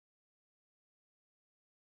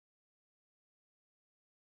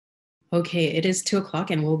Okay, it is 2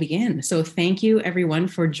 o'clock and we'll begin. So thank you everyone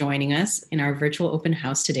for joining us in our virtual open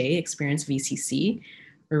house today, Experience VCC.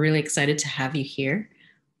 We're really excited to have you here.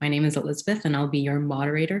 My name is Elizabeth and I'll be your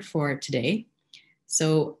moderator for today.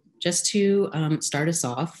 So just to start us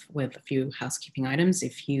off with a few housekeeping items,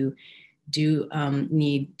 if you do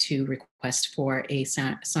need to request for a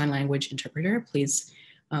sign language interpreter, please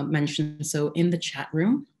mention so in the chat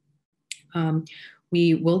room.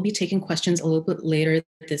 We will be taking questions a little bit later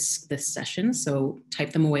this session, so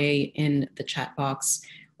type them away in the chat box.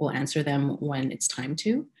 We'll answer them when it's time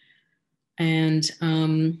to. And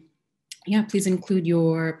yeah, please include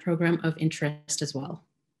your program of interest as well.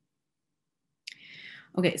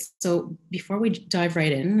 Okay, so before we dive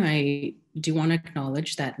right in, I do want to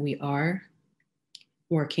acknowledge that we are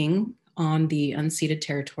working on the unceded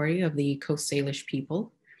territory of the Coast Salish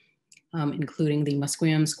people, including the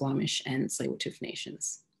Musqueam, Squamish, and Tsleil-Waututh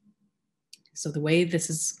nations. So the way this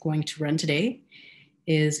is going to run today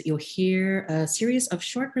is you'll hear a series of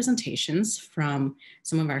short presentations from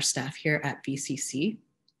some of our staff here at VCC.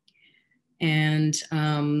 And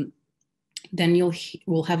then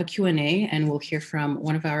we'll have a Q&A and we'll hear from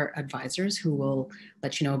one of our advisors who will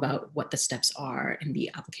let you know about what the steps are in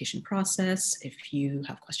the application process. If you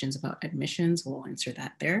have questions about admissions, we'll answer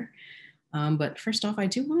that there. But first off, I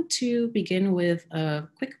do want to begin with a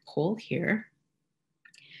quick poll here.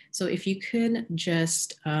 So if you could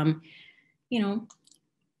just,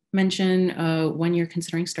 mention when you're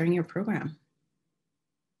considering starting your program.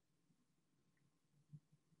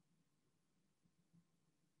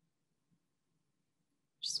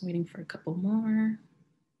 Just waiting for a couple more.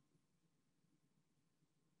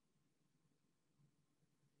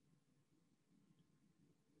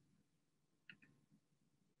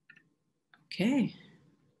 Okay.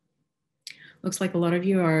 Looks like a lot of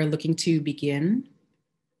you are looking to begin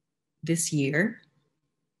this year.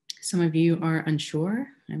 Some of you are unsure,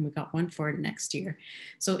 and we got one for next year.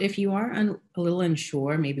 So if you are a little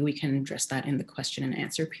unsure, maybe we can address that in the question and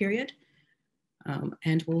answer period.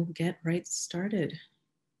 And we'll get right started.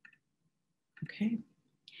 Okay.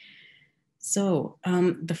 So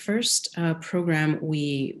the first program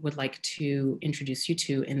we would like to introduce you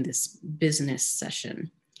to in this business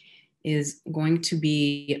session is going to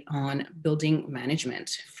be on building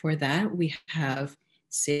management. For that, we have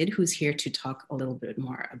Sid, who's here to talk a little bit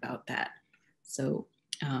more about that. So,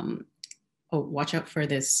 watch out for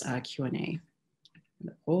this Q&A.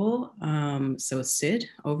 So Sid,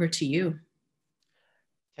 over to you.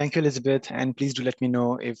 Thank you, Elizabeth, and please do let me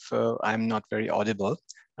know if I'm not very audible.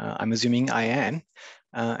 I'm assuming I am.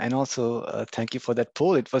 And also, thank you for that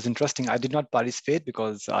poll. It was interesting. I did not participate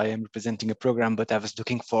because I am representing a program, but I was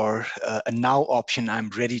looking for a now option. I'm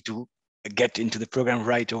ready to get into the program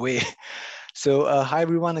right away. So hi,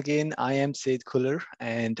 everyone. Again, I am Said Kuller,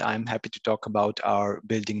 and I'm happy to talk about our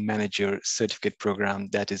Building Manager Certificate program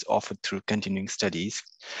that is offered through continuing studies.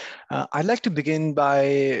 I'd like to begin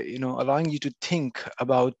by allowing you to think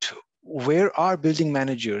about where are building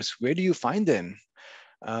managers? Where do you find them?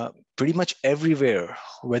 Pretty much everywhere,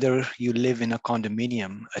 whether you live in a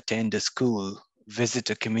condominium, attend a school, visit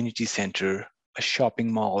a community center, a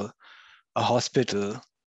shopping mall, a hospital,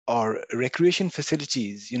 or recreation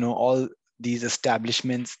facilities, all these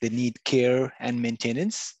establishments, they need care and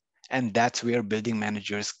maintenance, and that's where building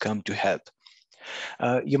managers come to help.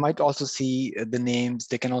 You might also see the names.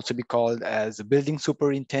 They can also be called as a building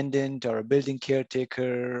superintendent or a building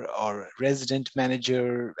caretaker or resident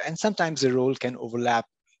manager, and sometimes the role can overlap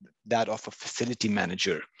that of a facility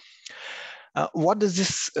manager. What does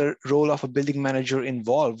this role of a building manager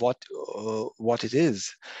involve? What it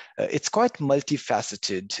is? It's quite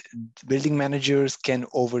multifaceted. Building managers can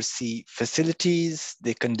oversee facilities,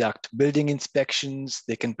 they conduct building inspections,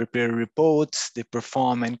 they can prepare reports, they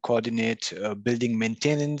perform and coordinate building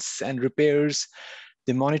maintenance and repairs,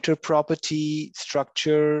 they monitor property,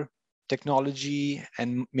 structure, technology,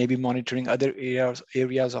 and maybe monitoring other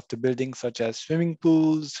areas of the building, such as swimming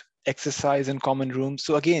pools, exercise and common rooms.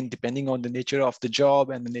 So again, depending on the nature of the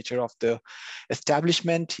job and the nature of the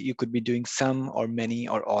establishment, you could be doing some or many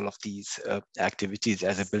or all of these activities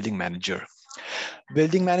as a building manager.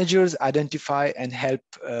 Building managers identify and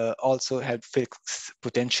also help fix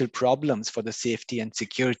potential problems for the safety and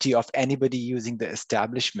security of anybody using the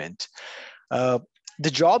establishment. The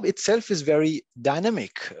job itself is very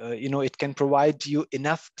dynamic. It can provide you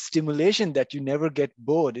enough stimulation that you never get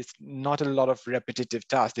bored. It's not a lot of repetitive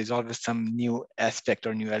tasks. There's always some new aspect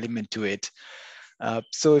or new element to it.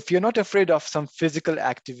 So if you're not afraid of some physical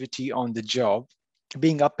activity on the job,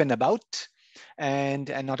 being up and about,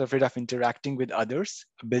 and not afraid of interacting with others,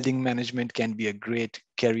 building management can be a great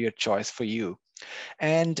career choice for you.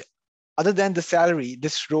 And Other than the salary,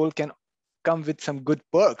 this role can come with some good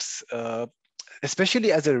perks,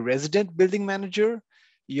 especially as a resident building manager.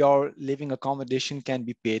 Your living accommodation can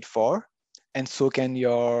be paid for, and so can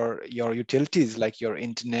your utilities like your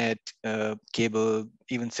internet, cable,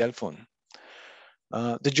 even cell phone.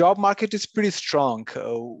 The job market is pretty strong.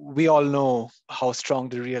 We all know how strong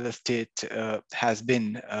the real estate has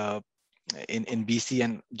been in BC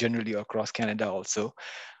and generally across Canada also.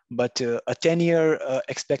 But a 10-year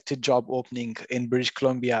expected job opening in British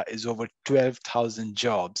Columbia is over 12,000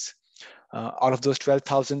 jobs. Out of those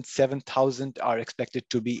 12,000, 7,000 are expected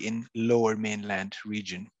to be in lower mainland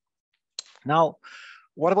region. Now,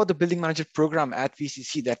 what about the building manager program at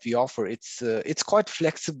VCC that we offer? It's quite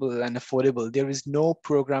flexible and affordable. There is no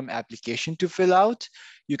program application to fill out.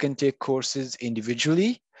 You can take courses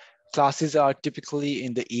individually. Classes are typically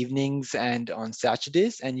in the evenings and on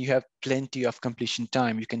Saturdays, and you have plenty of completion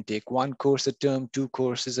time. You can take 1 course a term, 2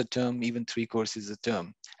 courses a term, even 3 courses a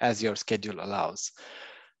term, as your schedule allows.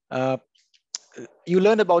 You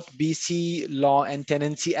learn about BC Law and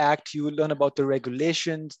Tenancy Act. You learn about the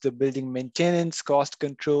regulations, the building maintenance, cost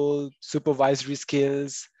control, supervisory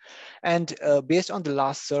skills. And based on the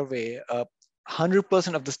last survey,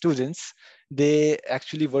 100% of the students, they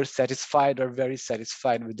actually were satisfied or very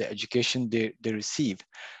satisfied with the education they receive.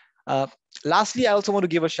 Lastly, I also want to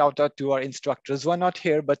give a shout out to our instructors who are not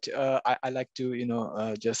here, but I like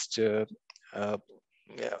to, just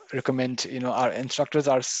recommend, our instructors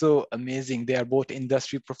are so amazing. They are both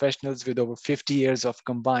industry professionals with over 50 years of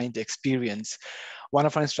combined experience. One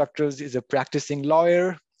of our instructors is a practicing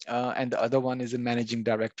lawyer, and the other one is a managing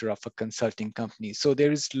director of a consulting company. So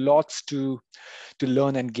there is lots to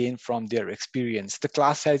learn and gain from their experience. The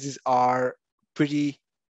class sizes are pretty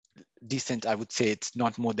decent, I would say. It's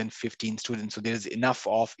not more than 15 students. So there's enough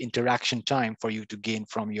of interaction time for you to gain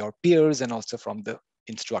from your peers and also from the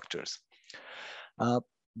instructors.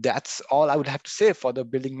 That's all I would have to say for the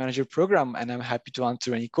building manager program, and I'm happy to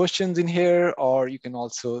answer any questions in here, or you can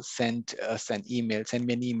also send me an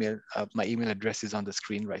email. My email address is on the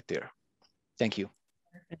screen right there. Thank you.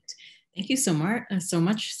 Perfect. Thank you so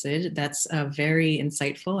much, Sid. That's very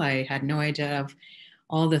insightful. I had no idea of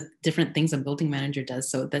all the different things a building manager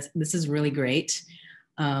does. So this is really great.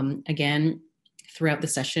 Again, throughout the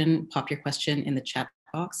session, pop your question in the chat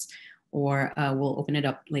box, or we'll open it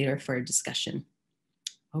up later for a discussion.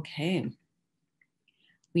 Okay.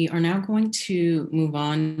 We are now going to move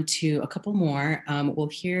on to a couple more. We'll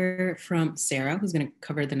hear from Sarah, who's going to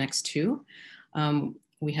cover the next 2.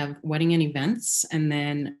 We have wedding and events, and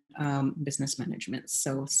then business management.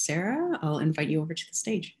 So Sarah, I'll invite you over to the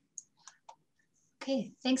stage.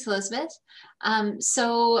 Okay, thanks, Elizabeth.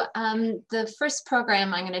 The first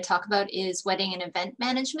program I'm going to talk about is wedding and event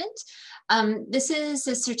management. This is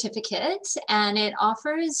a certificate, and it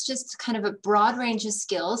offers just kind of a broad range of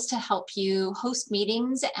skills to help you host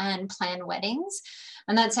meetings and plan weddings.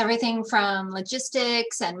 And that's everything from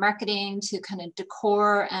logistics and marketing to kind of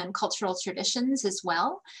decor and cultural traditions as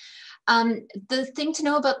well. The thing to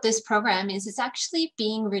know about this program is it's actually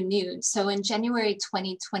being renewed. So in January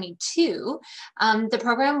 2022, the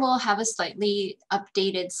program will have a slightly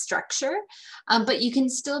updated structure, but you can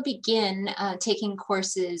still begin taking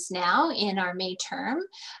courses now in our May term.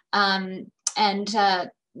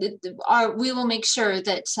 We will make sure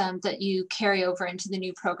that that you carry over into the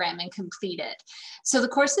new program and complete it. So the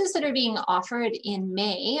courses that are being offered in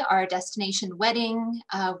May are destination wedding,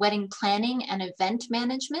 wedding planning, and event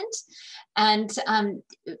management. And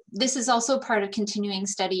this is also part of continuing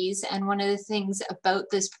studies. And one of the things about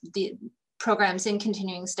the programs in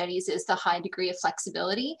continuing studies is the high degree of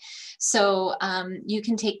flexibility. So you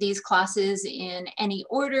can take these classes in any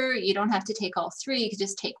order. You don't have to take all 3. You could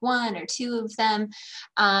just take 1 or 2 of them.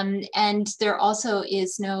 And there also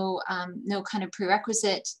is no kind of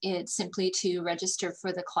prerequisite. It's simply to register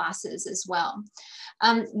for the classes as well.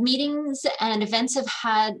 Meetings and events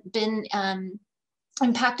have been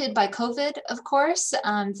impacted by COVID, of course.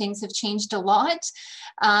 Things have changed a lot.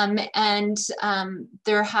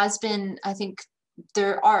 There has been, I think,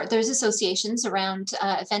 there's associations around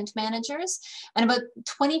event managers, and about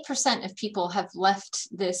 20% of people have left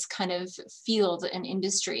this kind of field and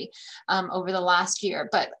industry over the last year.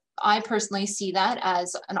 But I personally see that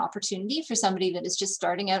as an opportunity for somebody that is just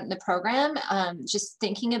starting out in the program, just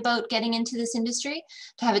thinking about getting into this industry,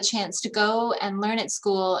 to have a chance to go and learn at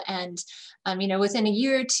school. And, within a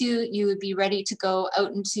year or 2, you would be ready to go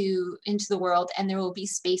out into the world, and there will be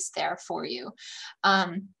space there for you.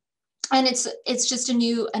 And it's just a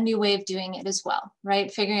new way of doing it as well,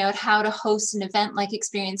 right? Figuring out how to host an event like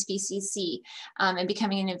Experience VCC, and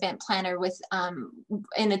becoming an event planner with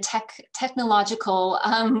in a technological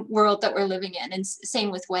world that we're living in, and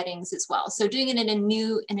same with weddings as well. So doing it in a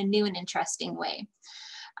new and interesting way.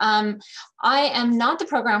 I am not the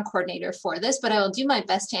program coordinator for this, but I will do my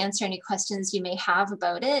best to answer any questions you may have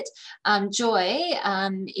about it. Joy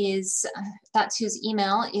that's whose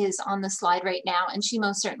email is on the slide right now, and she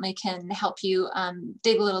most certainly can help you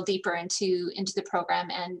dig a little deeper into the program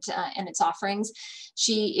and its offerings.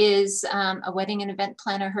 She is a wedding and event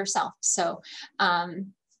planner herself, so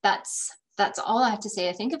that's all I have to say,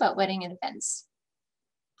 I think, about wedding and events.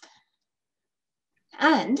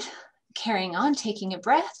 And carrying on, taking a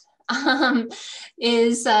breath,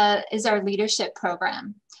 is our leadership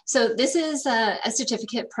program. So this is a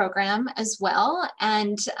certificate program as well.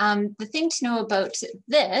 And the thing to know about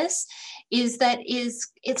this is that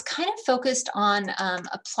it's kind of focused on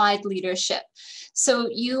applied leadership. So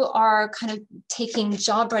you are kind of taking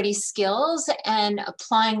job-ready skills and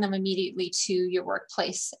applying them immediately to your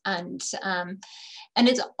workplace. And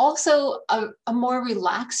it's also a more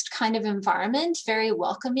relaxed kind of environment, very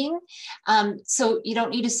welcoming. So you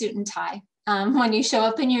don't need a suit and tie. When you show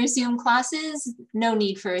up in your Zoom classes, no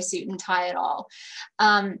need for a suit and tie at all.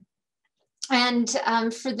 For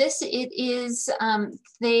this, it is,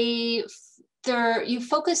 you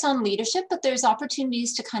focus on leadership, but there's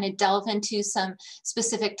opportunities to kind of delve into some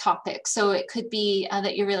specific topics. So it could be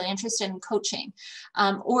that you're really interested in coaching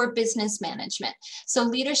or business management. So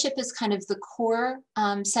leadership is kind of the core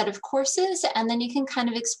set of courses, and then you can kind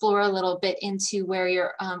of explore a little bit into where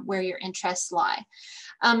your interests lie.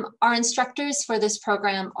 Our instructors for this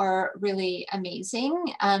program are really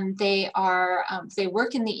amazing. They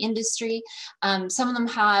work in the industry. Some of them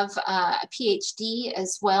have a PhD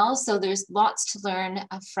as well, so there's lots to learn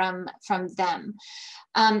from them.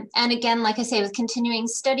 And again, like I say, with continuing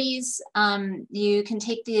studies, you can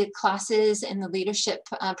take the classes in the leadership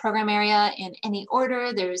program area in any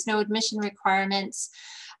order. There's no admission requirements.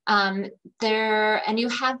 And you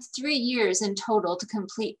have 3 years in total to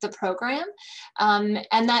complete the program,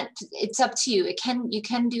 and that it's up to you. You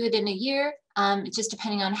can do it in a year, just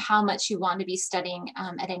depending on how much you want to be studying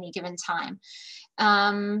at any given time.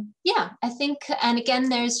 Yeah, I think, and again,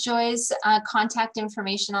 there's Joy's contact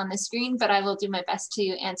information on the screen, but I will do my best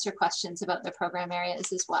to answer questions about the program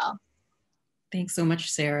areas as well. Thanks so much,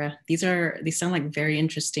 Sarah. These sound like very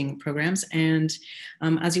interesting programs. And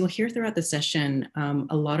as you'll hear throughout the session,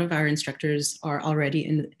 a lot of our instructors are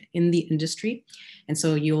already in the industry. And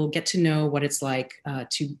so you'll get to know what it's like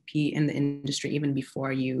to be in the industry even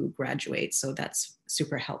before you graduate. So that's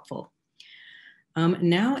super helpful.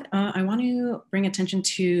 Now, I want to bring attention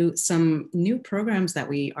to some new programs that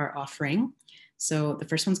we are offering. So the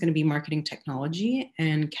first one's going to be marketing technology,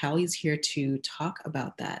 and Callie's here to talk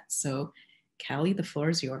about that. So Callie, the floor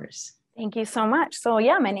is yours. Thank you so much. So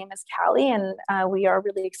yeah, my name is Callie, and we are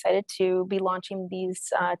really excited to be launching these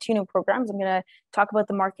 2 new programs. I'm going to talk about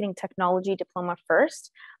the marketing technology diploma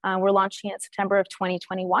first. We're launching it September of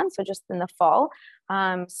 2021, so just in the fall.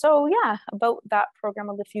 So yeah, about that program,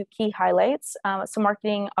 a few key highlights. So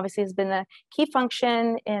marketing obviously has been a key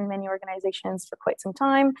function in many organizations for quite some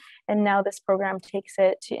time. And now this program takes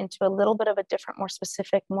it into a little bit of a different, more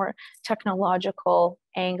specific, more technological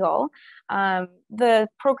angle. The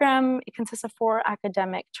program, it consists of 4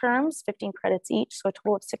 academic terms, 15 credits each, so a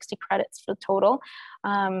total of 60 credits for the total.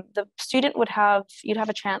 The student you'd have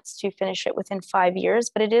a chance to finish it within 5 years,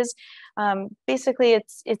 but it is basically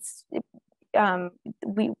it's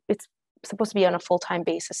supposed to be on a full-time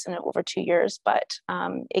basis in over 2 years, but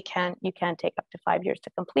you can take up to 5 years to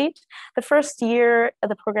complete. The first year of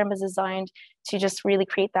the program is designed to just really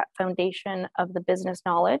create that foundation of the business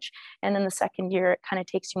knowledge. And then the second year, it kind of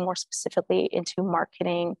takes you more specifically into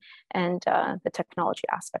marketing and the technology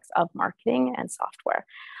aspects of marketing and software.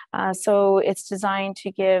 So it's designed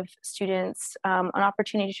to give students an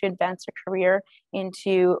opportunity to advance their career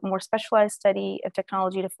into more specialized study of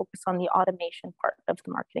technology to focus on the automation part of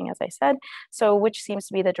the marketing, as I said. So which seems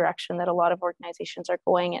to be the direction that a lot of organizations are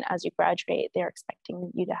going. And as you graduate, they're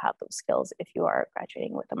expecting you to have those skills if you are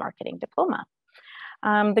graduating with a marketing diploma.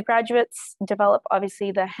 The graduates develop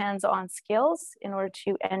obviously the hands-on skills in order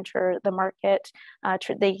to enter the market.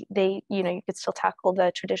 You could still tackle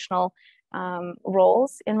the traditional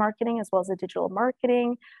roles in marketing as well as the digital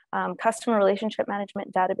marketing. Customer relationship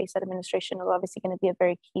management, database administration is obviously going to be a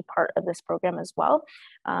very key part of this program as well.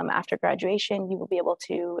 After graduation, you will be able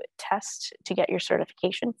to test to get your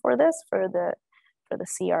certification for this, for the for the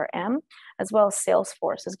CRM, as well as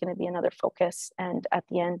Salesforce is going to be another focus. And at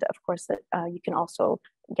the end, of course, that you can also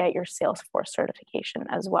get your Salesforce certification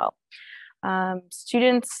as well.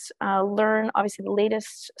 Students learn obviously the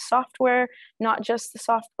latest software, not just the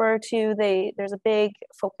software too. There's a big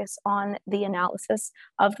focus on the analysis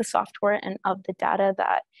of the software and of the data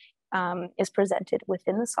that is presented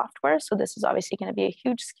within the software. So this is obviously going to be a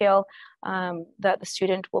huge skill that the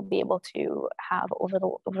student will be able to have over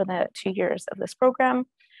the 2 years of this program.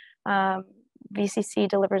 VCC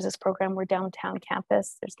delivers this program. We're downtown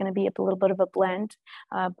campus. There's going to be a little bit of a blend,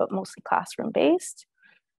 but mostly classroom based.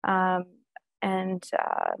 Yeah,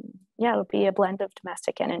 it'll be a blend of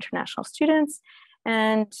domestic and international students.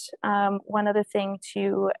 And one other thing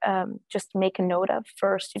to just make a note of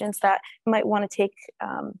for students that might want to take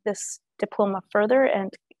this diploma further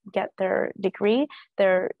and get their degree,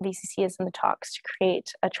 their VCC is in the talks to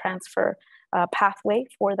create a transfer pathway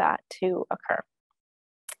for that to occur.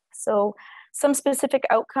 So some specific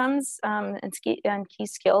outcomes and key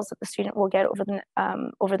skills that the student will get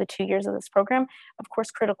over the 2 years of this program. Of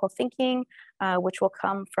course, critical thinking, which will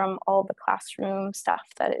come from all the classroom stuff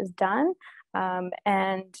that is done,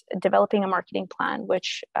 and developing a marketing plan,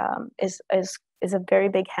 which is a very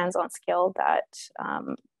big hands-on skill that,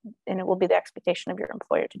 and it will be the expectation of your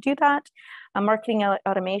employer to do that. Marketing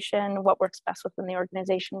automation, what works best within the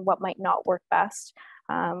organization, what might not work best.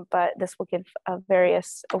 But this will give a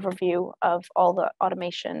various overview of all the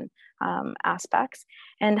automation aspects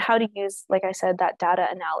and how to use, like I said, that data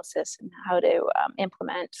analysis and how to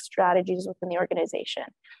implement strategies within the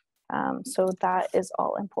organization. So that is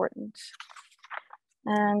all important.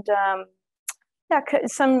 And yeah,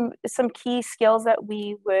 some key skills that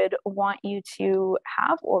we would want you to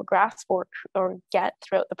have or grasp or get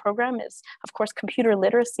throughout the program is, of course, computer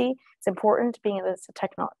literacy. It's important, being that it's a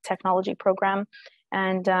technology program,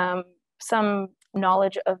 and some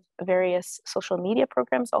knowledge of various social media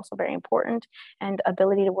programs, also very important, and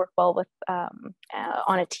ability to work well with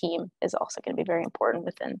on a team is also going to be very important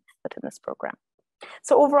within this program.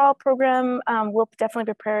 So overall program will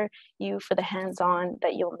definitely prepare you for the hands-on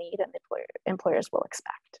that you'll need and the employers will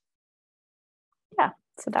expect. Yeah,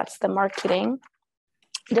 so that's the marketing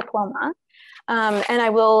diploma. And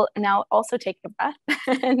I will now also take a breath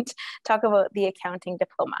and talk about the accounting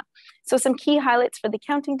diploma. So some key highlights for the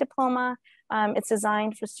accounting diploma. It's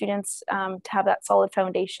designed for students to have that solid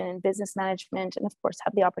foundation in business management and of course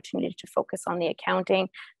have the opportunity to focus on the accounting.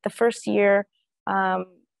 The first year,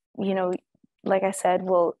 you know, like I said,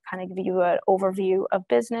 will kind of give you an overview of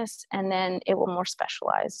business, and then it will more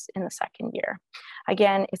specialize in the second year.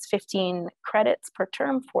 Again, it's 15 credits per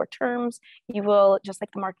term, 4 terms. You will, just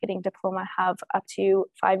like the marketing diploma, have up to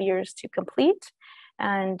 5 years to complete.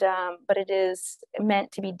 And, but it is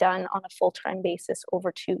meant to be done on a full-time basis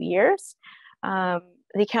over 2 years. The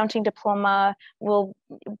accounting diploma will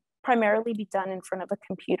primarily be done in front of a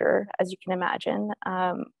computer, as you can imagine.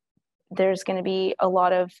 There's going to be a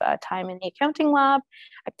lot of time in the accounting lab,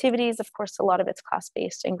 activities, of course, a lot of it's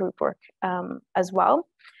class-based and group work as well.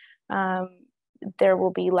 There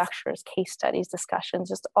will be lectures, case studies, discussions,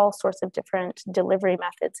 just all sorts of different delivery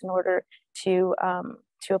methods in order to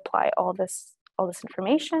apply all this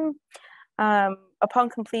information. Upon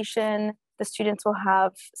completion, the students will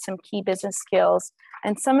have some key business skills,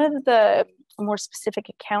 and some of the more specific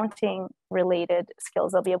accounting related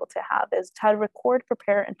skills they'll be able to have is how to record,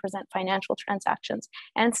 prepare, and present financial transactions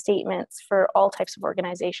and statements for all types of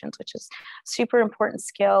organizations, which is super important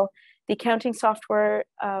skill. The accounting software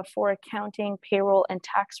for accounting, payroll, and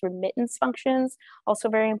tax remittance functions, also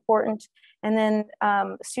very important. And then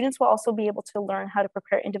students will also be able to learn how to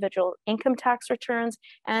prepare individual income tax returns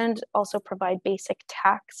and also provide basic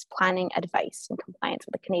tax planning advice in compliance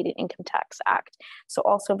with the Canadian Income Tax Act. So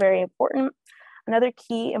also very important. Another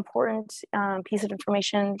key important piece of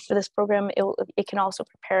information for this program, it can also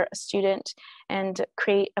prepare a student and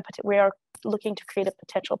create we are looking to create a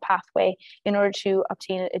potential pathway in order to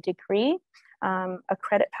obtain a degree, a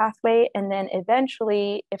credit pathway, and then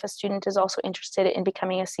eventually, if a student is also interested in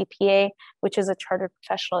becoming a CPA, which is a chartered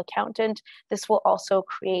professional accountant, this will also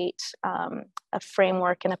create a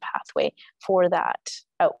framework and a pathway for that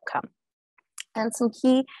outcome. And some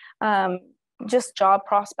key just job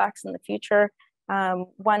prospects in the future.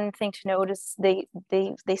 One thing to note is they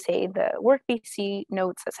say the Work BC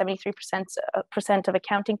notes that 73% of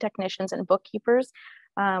accounting technicians and bookkeepers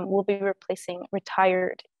will be replacing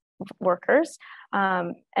retired workers.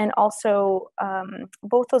 And also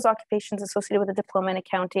both those occupations associated with a diploma in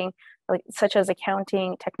accounting, such as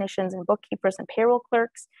accounting technicians and bookkeepers and payroll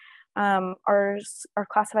clerks, are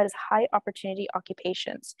classified as high opportunity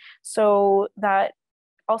occupations. So that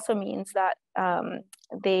also means that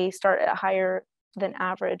they start at a higher than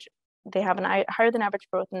average. They have a higher than average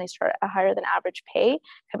growth, and they start at a higher than average pay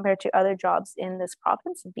compared to other jobs in this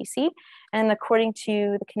province of BC. And according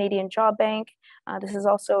to the Canadian Job Bank, this is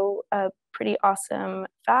also a pretty awesome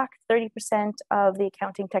fact. 30% of the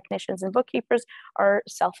accounting technicians and bookkeepers are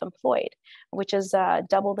self-employed, which is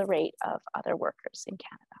double the rate of other workers in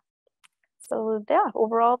Canada. So yeah,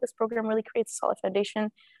 overall, this program really creates a solid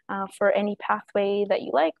foundation for any pathway that you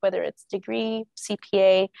like, whether it's degree,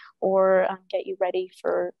 CPA, or get you ready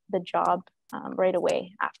for the job right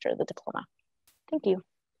away after the diploma. Thank you.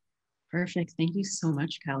 Perfect. Thank you so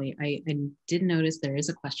much, Callie. I did notice there is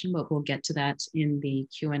a question, but we'll get to that in the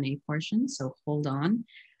Q&A portion, so hold on.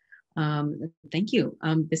 Thank you.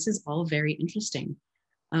 This is all very interesting.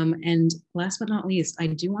 And last but not least, I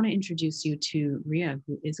do want to introduce you to Ria,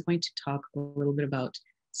 who is going to talk a little bit about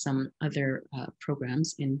some other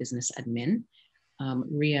programs in business admin.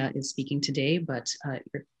 Ria is speaking today, but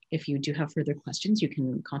if you do have further questions, you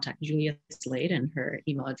can contact Julia Slade, and her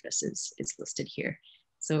email address is listed here.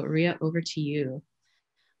 So Ria, over to you.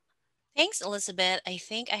 Thanks, Elizabeth. I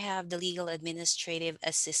think I have the Legal Administrative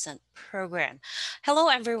Assistant Program. Hello,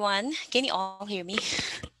 everyone. Can you all hear me?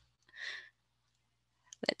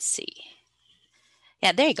 Let's see.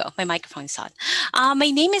 Yeah, there you go. My microphone's on.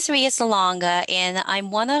 My name is Rhea Salonga, and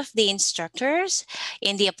I'm one of the instructors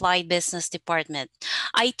in the Applied Business Department.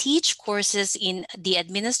 I teach courses in the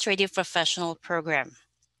Administrative Professional Program.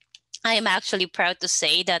 I am actually proud to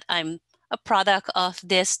say that I'm a product of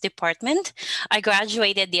this department. I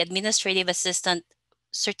graduated the Administrative Assistant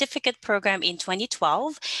Certificate Program in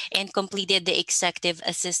 2012 and completed the Executive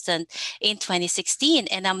Assistant in 2016.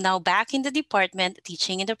 And I'm now back in the department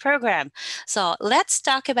teaching in the program. So let's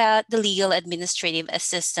talk about the Legal Administrative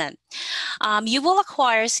Assistant. You will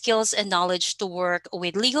acquire skills and knowledge to work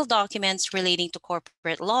with legal documents relating to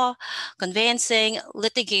corporate law, conveyancing,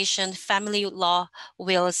 litigation, family law,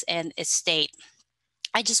 wills, and estate.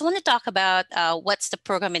 I just want to talk about what's the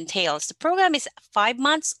program entails. The program is 5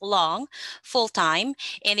 months long, full-time,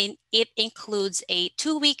 and it includes a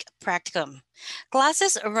 2-week practicum.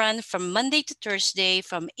 Classes run from Monday to Thursday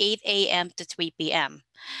from 8 a.m. to 3 p.m.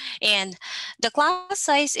 And the class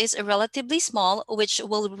size is relatively small, which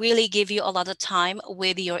will really give you a lot of time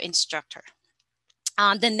with your instructor.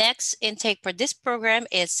 The next intake for this program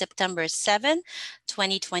is September 7,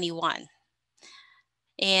 2021.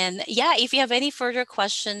 And yeah, if you have any further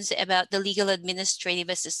questions about the Legal Administrative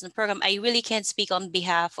Assistant Program, I really can't speak on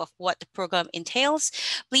behalf of what the program entails.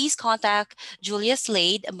 Please contact Julia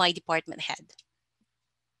Slade, my department head.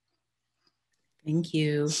 Thank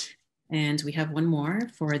you. And we have one more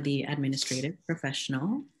for the Administrative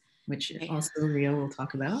Professional, which also Ria will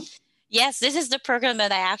talk about. Yes, this is the program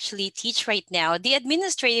that I actually teach right now. The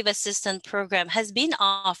Administrative Assistant Program has been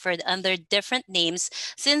offered under different names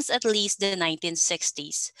since at least the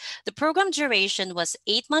 1960s. The program duration was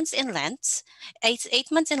 8 months in length. It's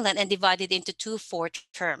 8 months in length and divided into 2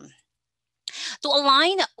 4-term. To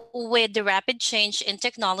align with the rapid change in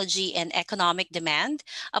technology and economic demand,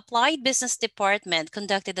 Applied Business Department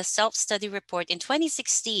conducted a self-study report in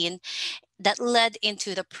 2016 that led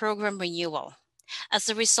into the program renewal. As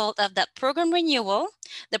a result of that program renewal,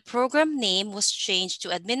 the program name was changed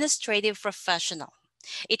to Administrative Professional.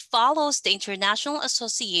 It follows the International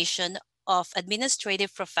Association of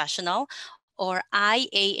Administrative Professional, or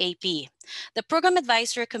IAAP. The Program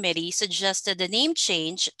Advisory Committee suggested the name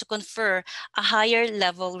change to confer a higher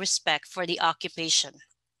level respect for the occupation.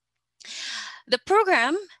 The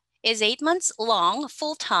program is 8 months long,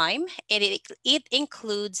 full-time, and it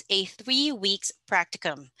includes a 3 weeks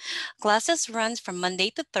practicum. Classes run from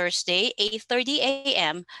Monday to Thursday, 8:30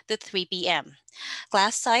 a.m. to 3 p.m.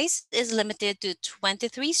 Class size is limited to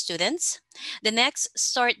 23 students. The next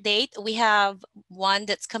start date, we have one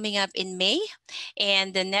that's coming up in May,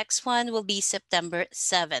 and the next one will be September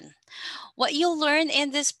 7. What you'll learn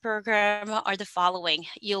in this program are the following.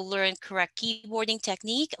 You'll learn correct keyboarding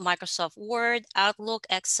technique, Microsoft Word, Outlook,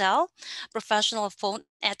 Excel, professional phone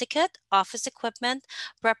etiquette, office equipment,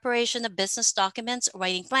 preparation of business documents,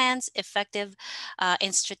 writing plans, effective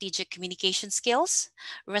and strategic communication skills,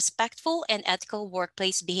 respectful and ethical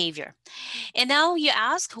workplace behavior. And now you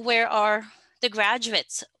ask, where are the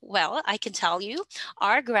graduates? Well, I can tell you,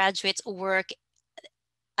 our graduates work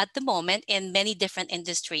at the moment in many different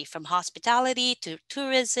industries, from hospitality to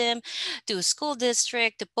tourism, to school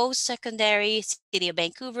district, to post-secondary, City of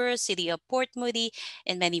Vancouver, City of Port Moody,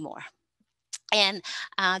 and many more. And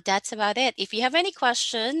that's about it. If you have any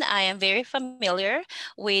question, I am very familiar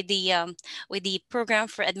with the program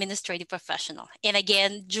for Administrative Professional. And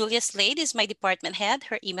again, Julia Slade is my department head.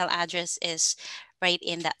 Her email address is right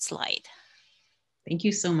in that slide. Thank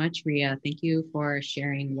you so much, Ria. Thank you for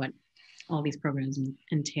sharing what all these programs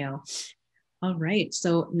entail. All right,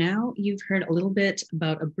 so now you've heard a little bit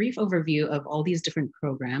about a brief overview of all these different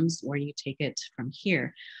programs where you take it from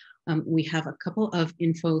here. We have a couple of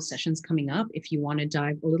info sessions coming up if you want to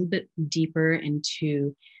dive a little bit deeper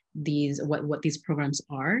into these, what these programs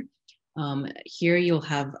are. Here you'll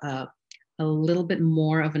have a little bit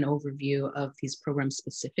more of an overview of these programs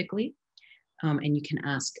specifically, and you can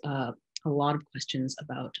ask a lot of questions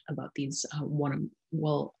about these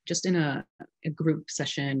just in a group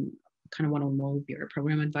session, kind of one-on-one with your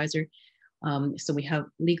program advisor. So we have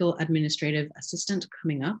legal administrative assistant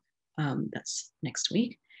coming up. That's next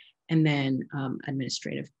week. And then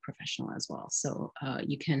administrative professional as well. So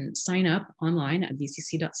you can sign up online at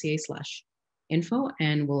vcc.ca/info,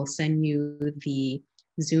 and we'll send you the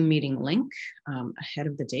Zoom meeting link ahead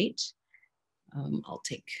of the date. I'll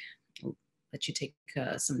let you take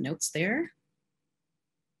some notes there.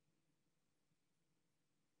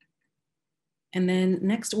 And then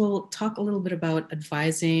next, we'll talk a little bit about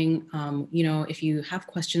advising. If you have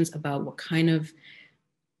questions about what kind of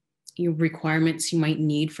requirements you might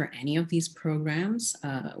need for any of these programs,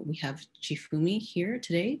 we have Chifumi here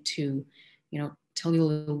today to, tell you a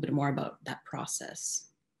little bit more about that process.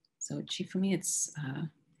 So Chifumi, it's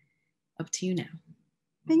up to you now.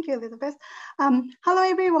 Thank you, Elizabeth. Hello,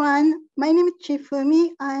 everyone. My name is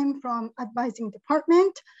Chifumi. I'm from Advising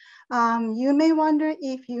Department. You may wonder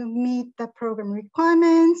if you meet the program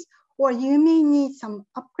requirements, or you may need some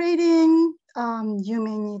upgrading. You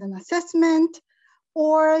may need an assessment,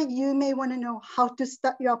 or you may want to know how to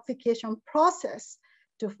start your application process.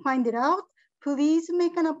 To find it out, please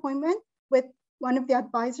make an appointment with one of the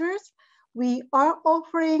advisors. We are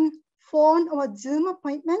offering phone or Zoom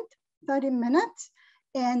appointment, 30 minutes,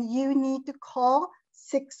 and you need to call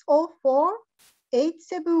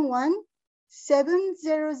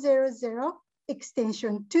 604-871-7000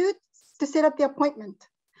 extension 2 to set up the appointment.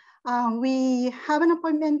 We have an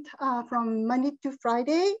appointment from Monday to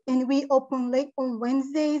Friday, and we open late on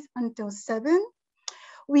Wednesdays until 7.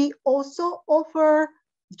 We also offer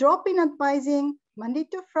drop-in advising Monday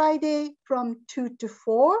to Friday from 2 to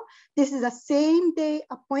 4. This is a same day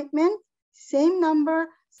appointment, same number,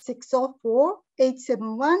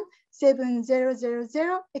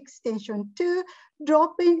 604-871-7000 extension 2.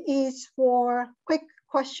 Drop-in is for quick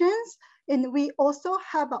questions, and we also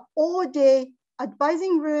have an all-day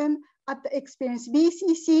advising room at the Experience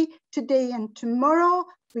VCC today and tomorrow.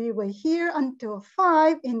 We were here until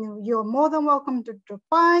 5, and you're more than welcome to drop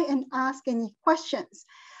by and ask any questions.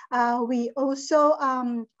 We also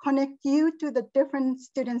connect you to the different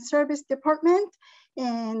student service department,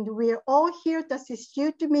 and we're all here to assist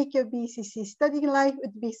you to make your VCC study life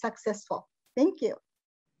would be successful. Thank you.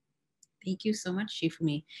 Thank you so much,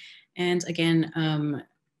 Shifumi. And again,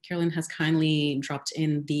 Carolyn has kindly dropped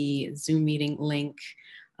in the Zoom meeting link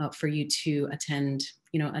for you to attend,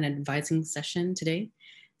 an advising session today.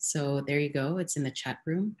 So there you go, it's in the chat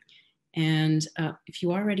room. And if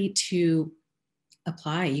you are ready to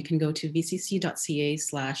apply, you can go to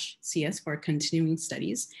vcc.ca/cs for continuing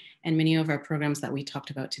studies. And many of our programs that we talked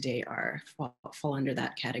about today fall under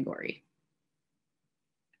that category.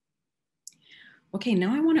 Okay,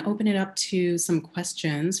 now I want to open it up to some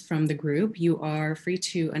questions from the group. You are free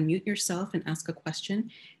to unmute yourself and ask a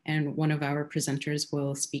question, and one of our presenters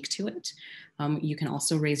will speak to it. You can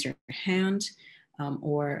also raise your hand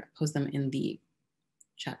or post them in the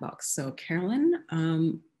chat box. So Carolyn,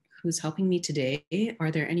 who's helping me today,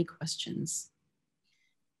 are there any questions?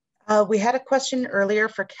 We had a question earlier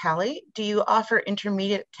for Callie. Do you offer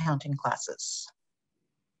intermediate accounting classes?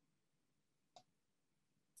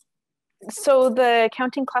 So the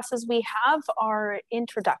accounting classes we have are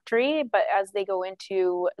introductory, but as they go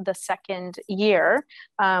into the second year,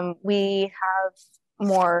 we have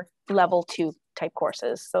more level 2 type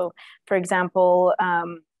courses. So for example,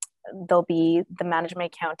 there'll be the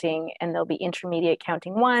management accounting, and there'll be intermediate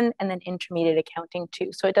accounting 1, and then intermediate accounting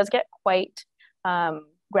 2. So it does get quite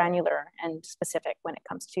granular and specific when it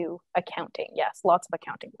comes to accounting. Yes, lots of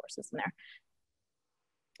accounting courses in there.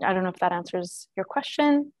 I don't know if that answers your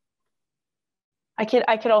question. I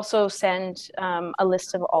could also send a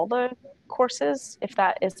list of all the courses if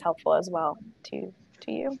that is helpful as well to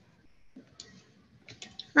you.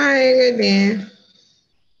 Hi, good day.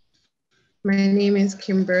 My name is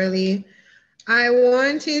Kimberly. I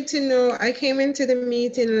wanted to know, I came into the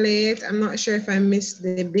meeting late. I'm not sure if I missed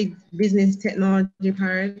the big business technology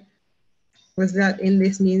part. Was that in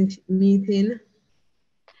this meeting?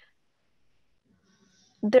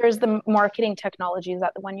 There's the marketing technology. Is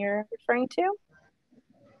that the one you're referring to?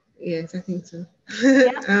 Yes, I think so.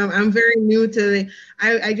 I'm very new to the,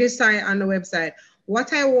 I just saw it on the website.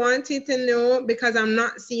 What I wanted to know, because I'm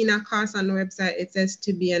not seeing a cost on the website, it says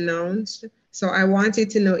to be announced. So I wanted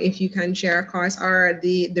to know if you can share a cost or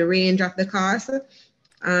the range of the cost,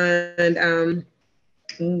 and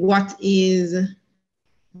what is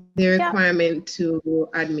the requirement to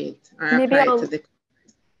admit or apply to the.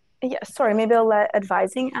 Yeah, sorry, maybe I'll let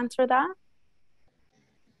advising answer that.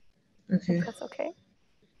 Okay. If that's okay.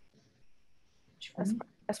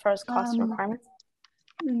 As far as cost requirements.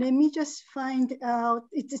 Let me just find out.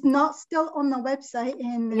 It is not still on the website,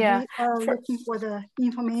 and we are looking for the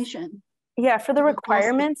information. Yeah, for the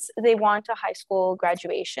requirements, they want a high school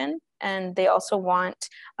graduation, and they also want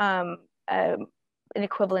an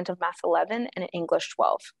equivalent of Math 11 and an English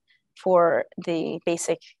 12 for the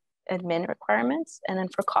basic admin requirements. And then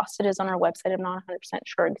for cost, it is on our website. I'm not 100%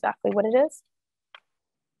 sure exactly what it is.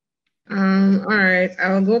 All right,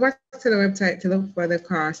 I will go back to the website to look for the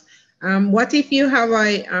cost. What if you have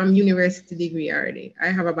a university degree already? I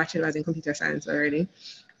have a bachelor's in computer science already,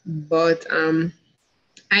 but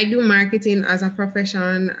I do marketing as a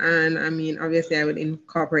profession, and I mean, obviously I would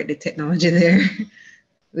incorporate the technology there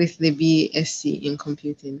with the BSc in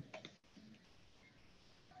computing.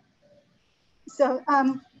 So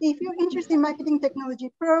if you're interested in marketing technology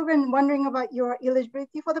program, wondering about your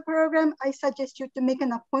eligibility for the program, I suggest you to make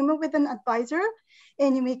an appointment with an advisor,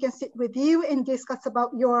 and we can sit with you and discuss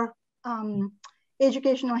about your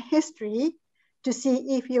educational history to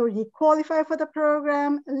see if you already qualify for the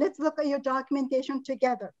program. Let's look at your documentation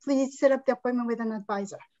together. Please set up the appointment with an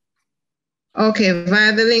advisor. Okay,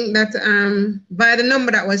 via the link that, via the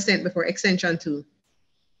number that was sent before, extension 2.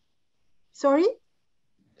 Sorry?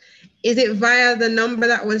 Is it via the number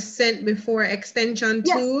that was sent before extension 2?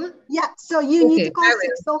 Yes. Yeah, so you need to call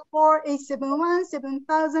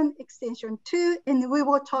 604-871-7000 extension 2, and we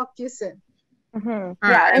will talk to you soon.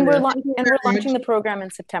 Yeah, and we're launching the program in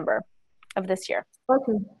September of this year.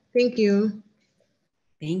 Okay, thank you.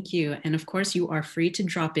 Thank you. And of course, you are free to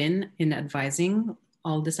drop in advising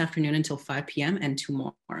all this afternoon until 5 p.m. and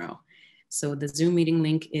tomorrow. So the Zoom meeting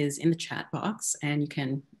link is in the chat box, and you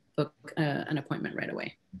can book an appointment right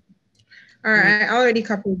away. All right, I already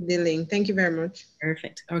copied the link. Thank you very much.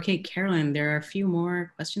 Perfect. Okay, Carolyn, there are a few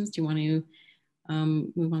more questions. Do you want to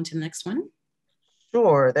move on to the next one?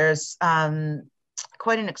 Sure. There's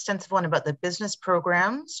quite an extensive one about the business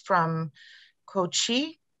programs from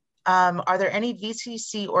Kochi. Are there any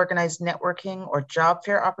VCC organized networking or job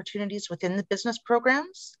fair opportunities within the business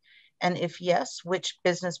programs? And if yes, which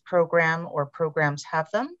business program or programs have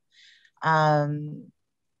them?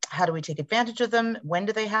 How do we take advantage of them? When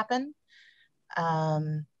do they happen?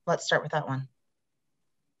 Let's start with that one.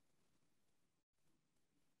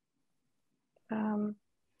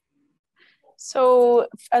 So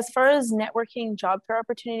as far as networking job fair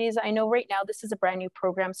opportunities, I know right now this is a brand new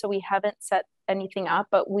program, so we haven't set anything up,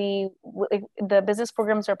 but the business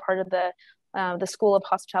programs are part of the School of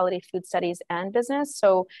Hospitality, Food Studies, and Business.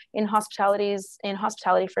 So in hospitality,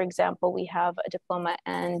 for example, we have a diploma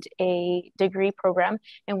and a degree program,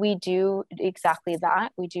 and we do exactly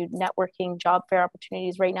that. We do networking job fair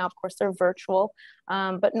opportunities. Right now, of course, they're virtual,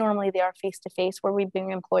 but normally they are face-to-face, where we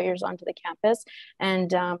bring employers onto the campus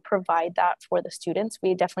and provide that for the students.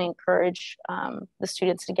 We definitely encourage the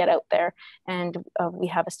students to get out there, and we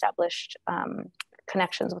have established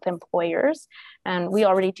connections with employers, and we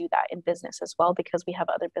already do that in business as well, because we have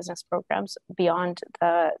other business programs beyond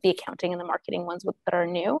the accounting and the marketing ones that are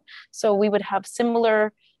new. So we would have a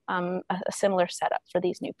similar setup for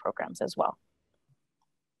these new programs as well.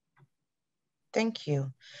 Thank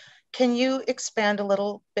you. Can you expand a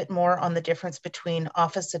little bit more on the difference between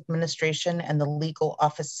office administration and the legal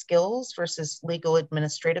office skills versus legal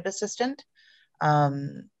administrative assistant?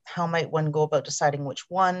 How might one go about deciding which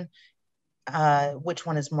one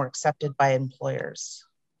is more accepted by employers?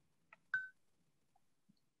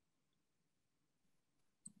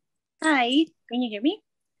 Hi, can you hear me?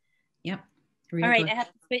 Yep. All right,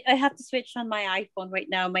 I have to switch on my iPhone right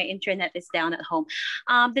now. My internet is down at home.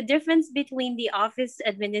 The difference between the office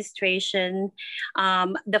administration,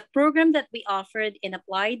 the program that we offered in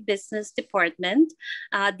Applied Business Department,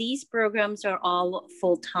 these programs are all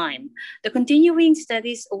full-time. The continuing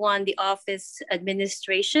studies one, the office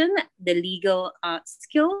administration, the legal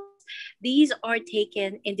skills, these are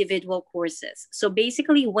taken individual courses. So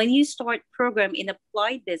basically, when you start program in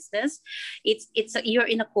Applied Business, you're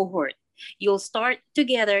in a cohort. You'll start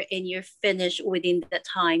together and you're finished within the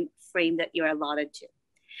time frame that you're allotted to.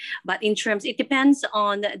 But in terms, it depends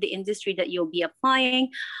on the industry that you'll be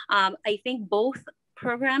applying. I think both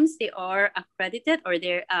programs, they are accredited, or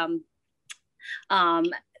they're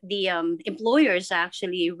employers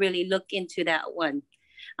actually really look into that one.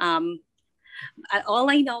 All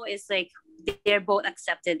I know is like they're both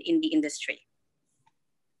accepted in the industry.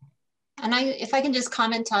 And if I can just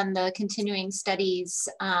comment on the continuing studies,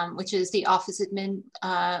 which is the office admin,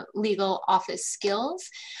 legal office skills.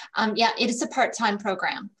 Yeah, it is a part-time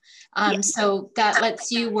program. So that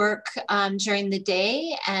lets you work during the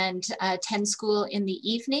day and attend school in the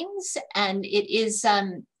evenings. And it is,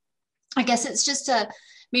 I guess it's just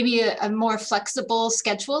maybe a more flexible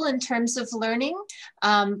schedule in terms of learning,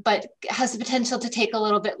 but has the potential to take a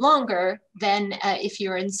little bit longer than if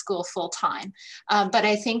you're in school full time. But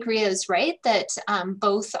I think Ria is right that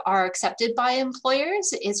both are accepted by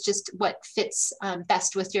employers. It's just what fits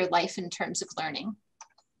best with your life in terms of learning.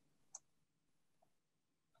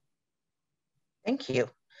 Thank you.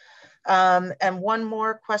 And one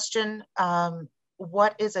more question.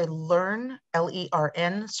 What is a LEARN,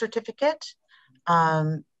 L-E-R-N certificate?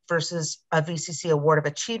 Versus a VCC Award of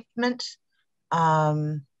Achievement.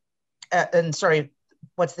 And sorry,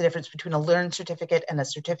 what's the difference between a LEARN certificate and a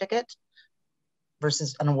certificate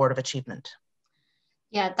versus an Award of Achievement?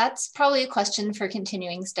 Yeah, that's probably a question for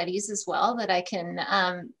continuing studies as well that I can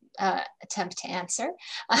attempt to answer.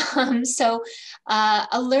 So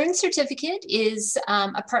a LEARN certificate is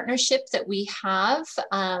a partnership that we have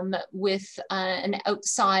with an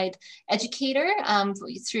outside educator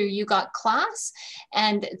through UGOT class,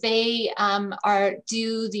 and they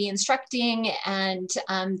do the instructing and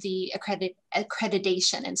the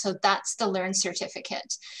accreditation, and so that's the LEARN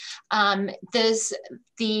certificate.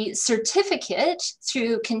 The certificate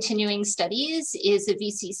through continuing studies is a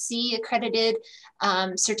VCC accredited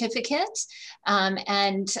certificate,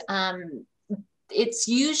 and it's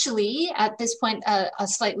usually at this point a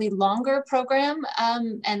slightly longer program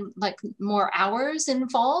and like more hours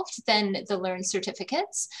involved than the LEARN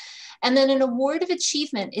certificates. And then an award of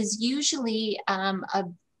achievement is usually a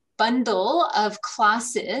bundle of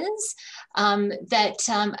classes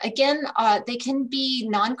that again, they can be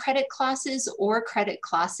non-credit classes or credit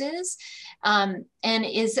classes, and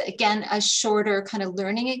is again a shorter kind of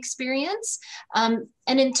learning experience. And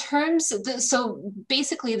in terms of so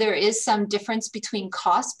basically there is some difference between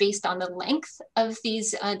costs based on the length of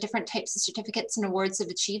these different types of certificates and awards of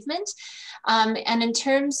achievement. And in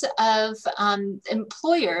terms of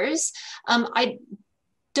employers, I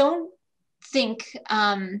don't think,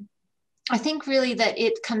 I think really that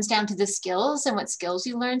it comes down to the skills and what skills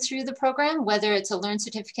you learn through the program, whether it's a LEARN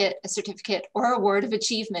certificate, a certificate, or award of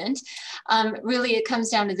achievement. Really, it comes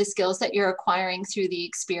down to the skills that you're acquiring through the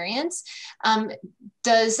experience.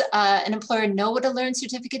 Does an employer know what a LEARN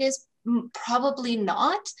certificate is? Probably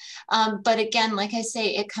not. But again, like I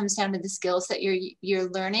say, it comes down to the skills that you're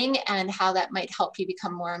learning and how that might help you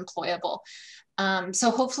become more employable.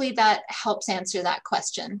 So hopefully that helps answer that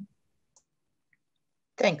question.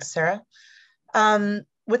 Thanks, Sarah.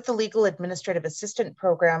 With the Legal Administrative Assistant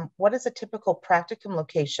Program, what is a typical practicum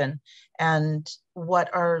location and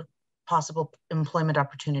what are possible employment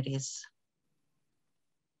opportunities?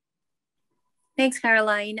 Thanks,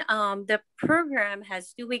 Caroline. The program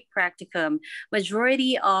has 2-week practicum.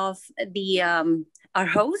 Majority of the our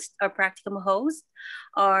practicum hosts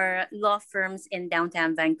are law firms in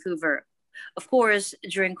downtown Vancouver. Of course,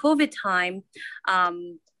 during COVID time,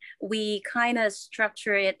 we kind of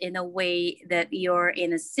structure it in a way that you're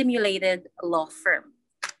in a simulated law firm.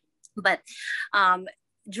 But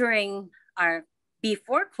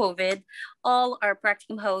before COVID, all our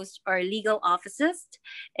practicum hosts are legal offices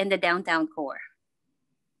in the downtown core.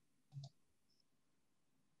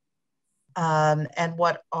 And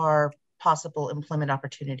what are possible employment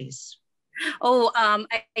opportunities?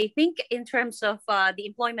 I think in terms of the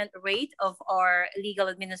employment rate of our legal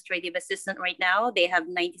administrative assistant right now, they have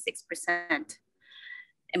 96%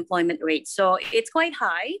 employment rate. So it's quite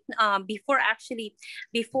high. Before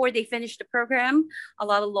they finished the program, a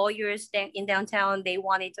lot of lawyers in downtown, they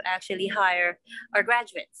wanted to actually hire our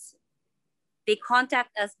graduates. They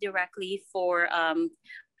contact us directly for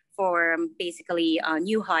basically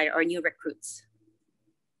new hire or new recruits.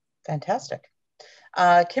 Fantastic.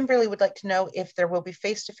 Kimberly would like to know if there will be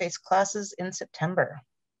face-to-face classes in September.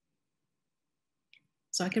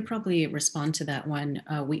 So I could probably respond to that one.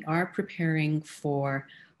 We are preparing for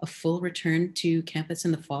a full return to campus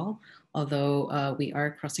in the fall, although we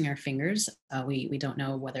are crossing our fingers. We don't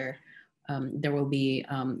know whether there will be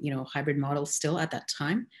hybrid models still at that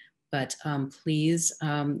time, but please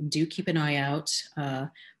do keep an eye out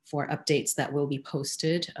for updates that will be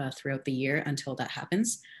posted throughout the year until that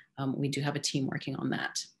happens. We do have a team working on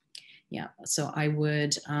that. Yeah, so I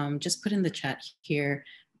would just put in the chat here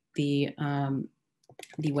the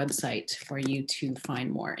the website for you to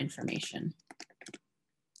find more information.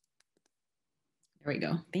 There we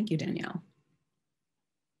go. Thank you, Danielle.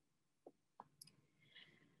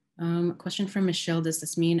 Question from Michelle, does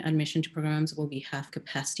this mean admission to programs will be half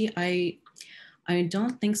capacity? I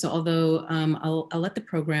don't think so, although I'll let the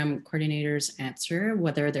program coordinators answer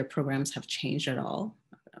whether their programs have changed at all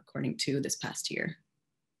according to this past year.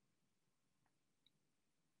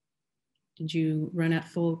 Did you run at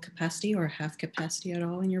full capacity or half capacity at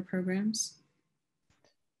all in your programs?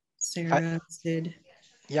 Sarah, Sid?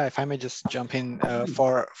 Yeah, if I may just jump in,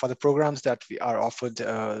 for the programs that we are offered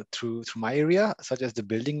through my area, such as the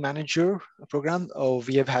building manager program,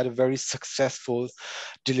 we have had a very successful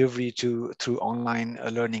delivery through online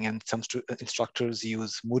learning, and some instructors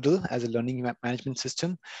use Moodle as a learning management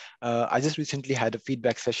system. I just recently had a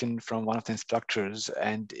feedback session from one of the instructors,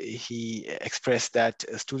 and he expressed that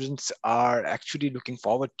students are actually looking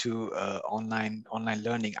forward to online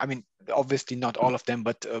learning. I mean, obviously not all of them,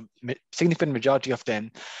 but a significant majority of them.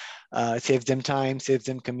 Saves them time, saves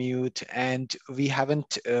them commute, and we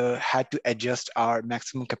haven't had to adjust our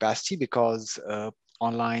maximum capacity because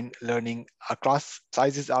online learning, our class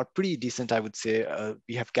sizes are pretty decent, I would say.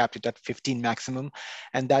 We have capped it at 15 maximum,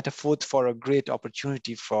 and that affords for a great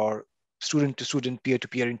opportunity for student-to-student,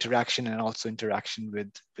 peer-to-peer interaction, and also interaction with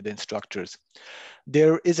the instructors.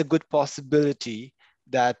 There is a good possibility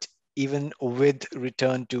that even with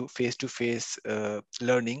return to face-to-face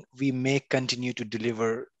learning, we may continue to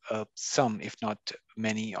deliver some, if not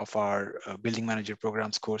many, of our building manager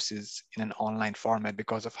programs courses in an online format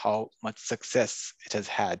because of how much success it has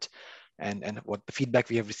had and what the feedback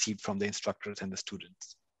we have received from the instructors and the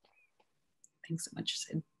students. Thanks so much,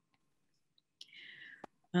 Sid.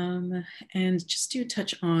 And just to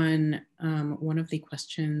touch on one of the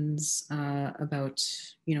questions about,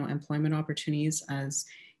 employment opportunities, as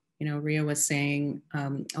Ria was saying,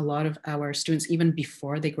 a lot of our students, even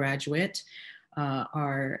before they graduate,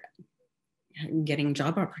 are getting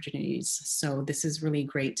job opportunities. So this is really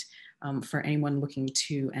great for anyone looking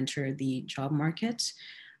to enter the job market.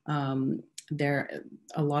 There,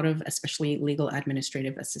 a lot of, especially legal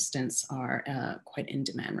administrative assistants, are quite in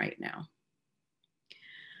demand right now.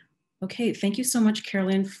 Okay, thank you so much,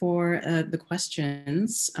 Carolyn, for the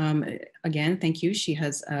questions. Again, thank you. She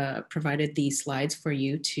has provided the slides for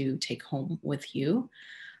you to take home with you.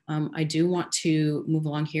 I do want to move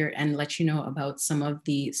along here and let you know about some of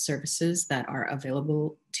the services that are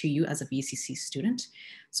available to you as a VCC student.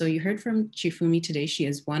 So you heard from Chifumi today. She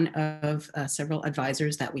is one of several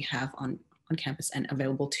advisors that we have on campus and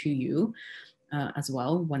available to you as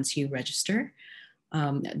well once you register.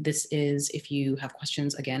 This is if you have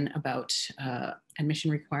questions again about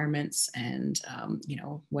admission requirements and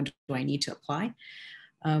what do I need to apply.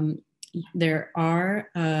 There are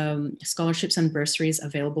scholarships and bursaries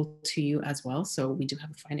available to you as well. So we do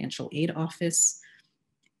have a financial aid office.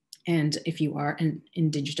 And if you are an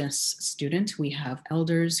Indigenous student, we have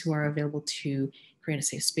elders who are available to create a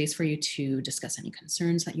safe space for you to discuss any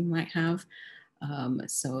concerns that you might have.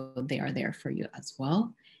 So they are there for you as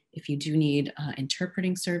well. If you do need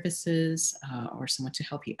interpreting services or someone to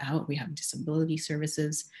help you out, we have disability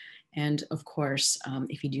services. And of course,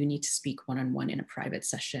 if you do need to speak one-on-one in a private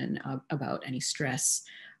session about any stress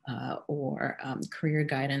or career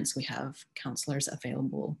guidance, we have counselors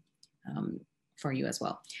available for you as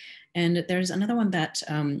well. And there's another one that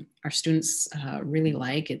our students really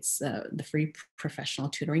like. It's the free professional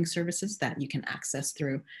tutoring services that you can access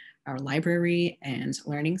through our library and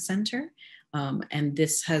learning center. And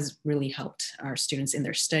this has really helped our students in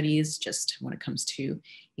their studies, just when it comes to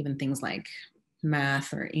even things like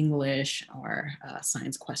math or English or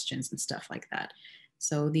science questions and stuff like that.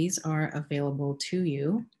 So these are available to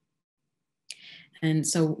you. And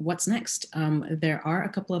so what's next? There are a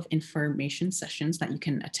couple of information sessions that you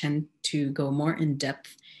can attend to go more in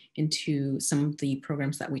depth into some of the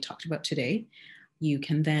programs that we talked about today. You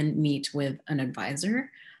can then meet with an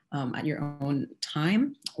advisor at your own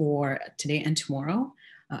time, or today and tomorrow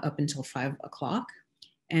up until 5 o'clock.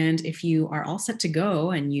 And if you are all set to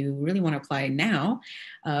go and you really want to apply now,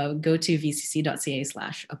 go to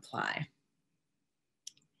vcc.ca/apply.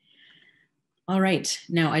 All right,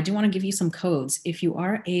 now I do want to give you some codes. If you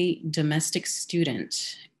are a domestic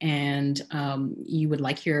student and you would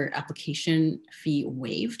like your application fee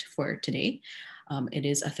waived for today, it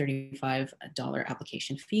is a $35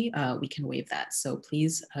 application fee. We can waive that. So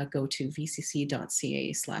please go to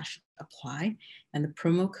vcc.ca/apply, and the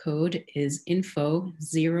promo code is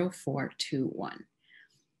info0421.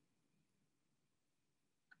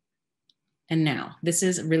 And now, this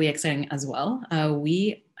is really exciting as well.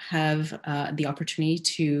 We have the opportunity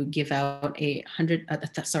to give out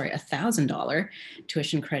 $1,000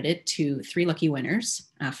 tuition credit to 3 lucky winners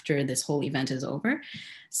after this whole event is over.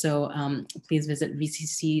 So please visit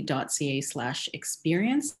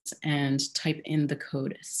vcc.ca/experience and type in the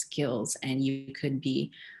code skills, and you could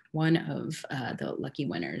be one of the lucky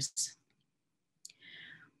winners.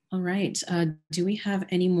 All right, do we have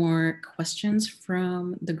any more questions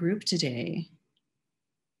from the group today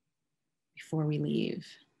before we leave?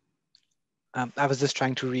 I was just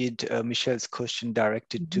trying to read Michelle's question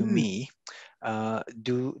directed to me.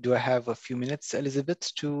 Do I have a few minutes,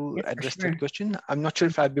 Elizabeth, to address that question? I'm not sure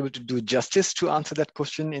if I'll be able to do justice to answer that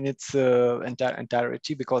question in its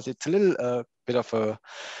entirety, because it's a little bit of a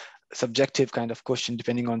subjective kind of question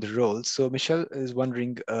depending on the role. So Michelle is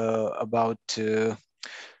wondering about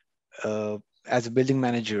as a building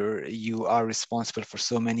manager, you are responsible for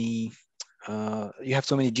so many you have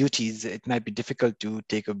so many duties, it might be difficult to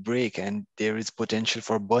take a break, and there is potential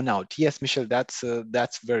for burnout. Yes, Michelle, that's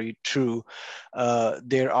very true.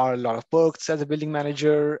 There are a lot of perks as a building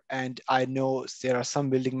manager, and I know there are some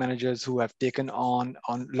building managers who have taken on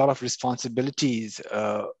a lot of responsibilities.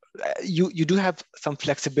 You do have some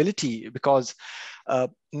flexibility, because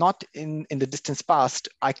not in the distant past,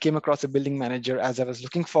 I came across a building manager as I was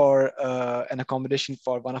looking for an accommodation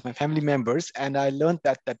for one of my family members, and I learned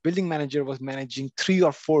that that building manager was managing 3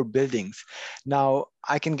 or 4 buildings. Now,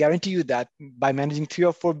 I can guarantee you that by managing 3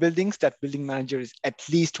 or 4 buildings, that building manager is at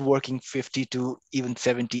least working 50 to even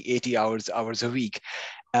 70, 80 hours a week.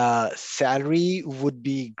 Salary would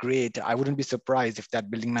be great. I wouldn't be surprised if that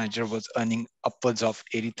building manager was earning upwards of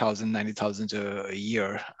 80,000, 90,000 a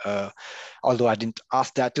year. Although I didn't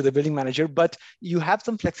ask that to the building manager, but you have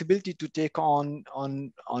some flexibility to take on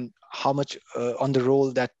how much on the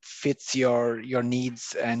role that fits your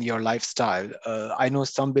needs and your lifestyle. I know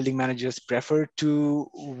some building managers prefer to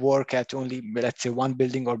work at only, let's say, 1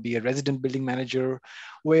 building, or be a resident building manager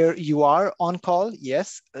where you are on call.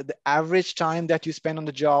 Yes, the average time that you spend on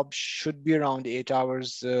the job should be around 8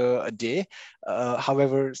 hours a day.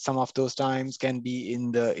 However, some of those times can be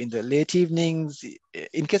in the late evenings.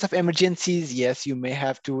 In case of emergencies, yes, you may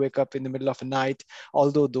have to wake up in the middle of the night,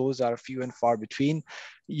 although those are few and far between.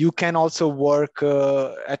 You can also work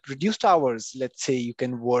at reduced hours. Let's say you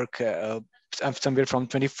can work somewhere from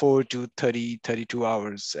 24 to 30, 32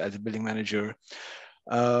 hours as a building manager.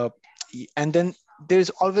 And then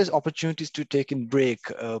there's always opportunities to take in break.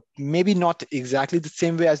 Maybe not exactly the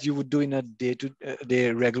same way as you would do in a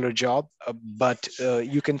day-to-day regular job, but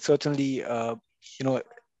you can certainly,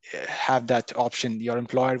 have that option. Your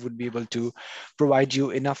employer would be able to provide you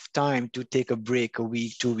enough time to take a break, a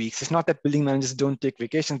week, 2 weeks. It's not that building managers don't take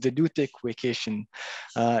vacations. They do take vacation.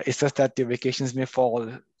 It's just that their vacations may fall,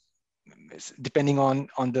 depending on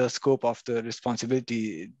the scope of the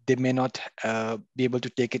responsibility. They may not be able to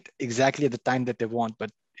take it exactly at the time that they want, but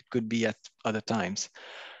it could be at other times.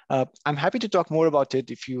 I'm happy to talk more about it.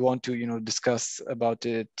 If you want to, discuss about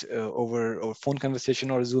it over phone conversation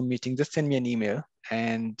or a Zoom meeting, just send me an email.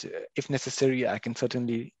 And if necessary, I can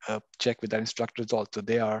certainly check with our instructors also.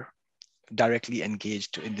 They are directly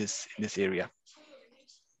engaged in this area.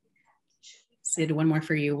 Sid, one more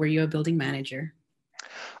for you. Were you a building manager?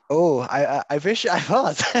 Oh, I wish I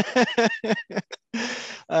was.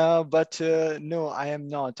 But no, I am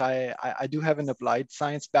not. I do have an applied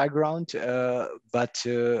science background, but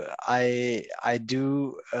I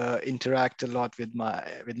do interact a lot with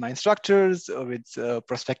my instructors, with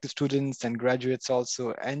prospective students and graduates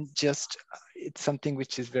also, and just it's something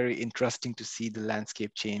which is very interesting to see the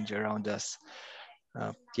landscape change around us.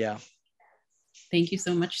 Yeah. Thank you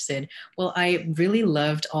so much, Sid. Well, I really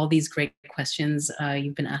loved all these great questions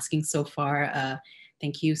you've been asking so far.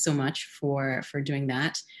 Thank you so much for doing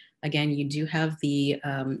that. Again, you do have the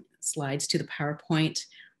slides to the PowerPoint.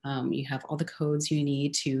 You have all the codes you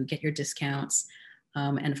need to get your discounts.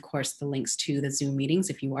 And of course, the links to the Zoom meetings.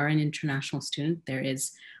 If you are an international student, there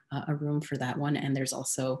is a room for that one. And there's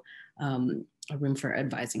also a room for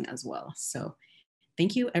advising as well. So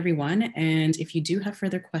thank you, everyone. And if you do have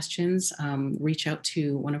further questions, reach out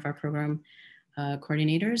to one of our program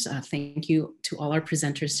coordinators. Thank you to all our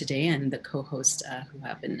presenters today and the co-hosts who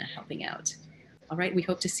have been helping out. All right, we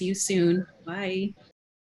hope to see you soon. Bye.